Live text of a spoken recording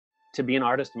To be an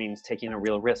artist means taking a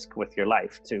real risk with your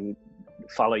life, to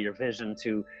follow your vision,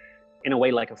 to, in a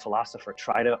way like a philosopher,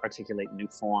 try to articulate new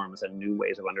forms and new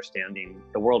ways of understanding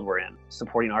the world we're in.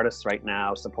 Supporting artists right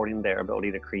now, supporting their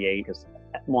ability to create is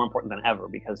more important than ever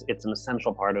because it's an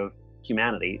essential part of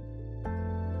humanity.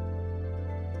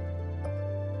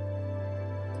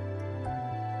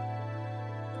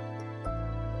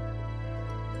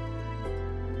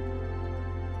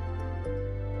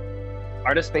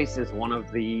 Artist Space is one of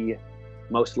the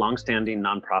most longstanding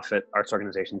nonprofit arts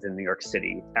organizations in New York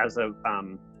City as a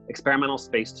experimental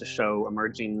space to show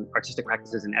emerging artistic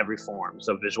practices in every form.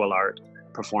 So visual art,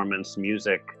 performance,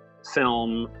 music,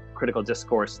 film, critical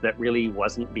discourse that really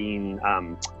wasn't being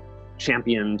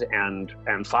championed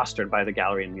and fostered by the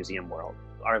gallery and museum world.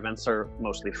 Our events are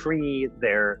mostly free.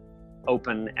 They're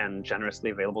open and generously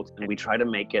available. And we try to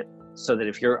make it so that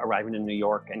if you're arriving in New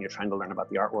York and you're trying to learn about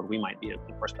the art world, we might be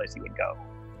the first place you would go.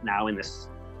 Now in this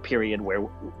period where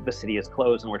the city is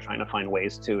closed and we're trying to find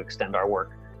ways to extend our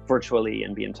work virtually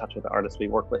and be in touch with the artists we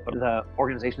work with, the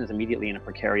organization is immediately in a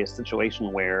precarious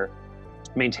situation where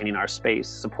maintaining our space,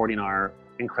 supporting our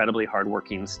incredibly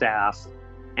hardworking staff,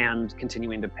 and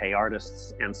continuing to pay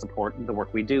artists and support the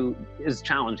work we do is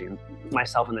challenging.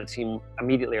 Myself and the team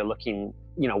immediately are looking,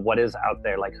 what is out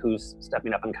there, like who's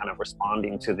stepping up and kind of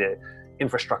responding to the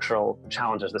infrastructural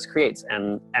challenges this creates.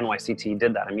 And NYCT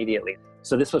did that immediately.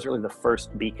 So this was really the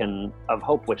first beacon of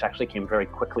hope, which actually came very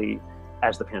quickly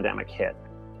as the pandemic hit.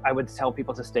 I would tell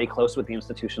people to stay close with the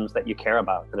institutions that you care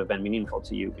about, that have been meaningful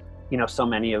to you. So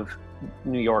many of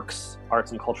New York's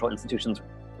arts and cultural institutions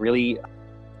really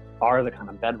are the kind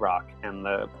of bedrock and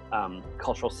the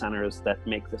cultural centers that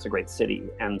make this a great city.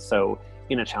 And so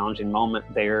in a challenging moment,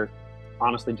 they're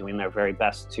honestly doing their very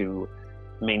best to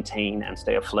maintain and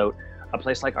stay afloat. A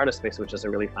place like Artist Space, which is a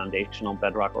really foundational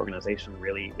bedrock organization,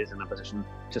 really is in a position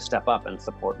to step up and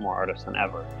support more artists than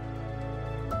ever.